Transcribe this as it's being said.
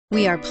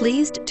We are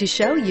pleased to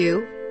show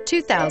you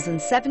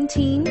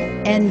 2017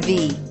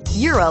 NV.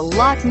 You're a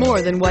lot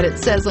more than what it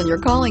says on your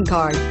calling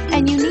card,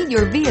 and you need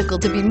your vehicle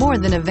to be more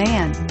than a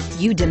van.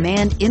 You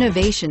demand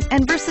innovation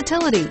and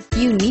versatility.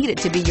 You need it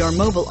to be your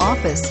mobile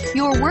office,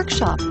 your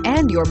workshop,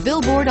 and your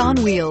billboard on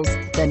wheels.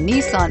 The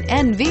Nissan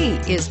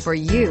NV is for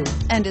you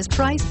and is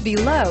priced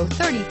below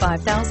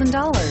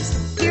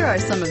 $35,000. Here are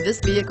some of this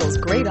vehicle's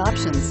great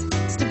options: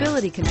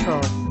 stability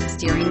control,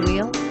 steering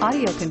wheel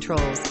audio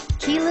controls,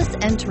 keyless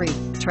entry,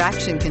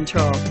 traction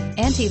control,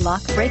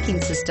 anti-lock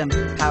braking system,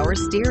 power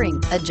steering,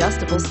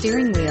 adjustable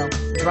steering wheel,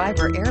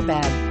 driver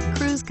airbag,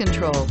 cruise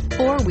control,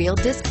 four-wheel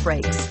disc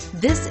brakes.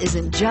 This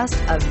isn't just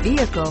a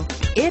vehicle,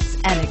 it's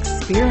an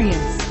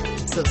experience.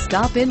 So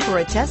stop in for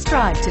a test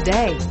drive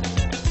today.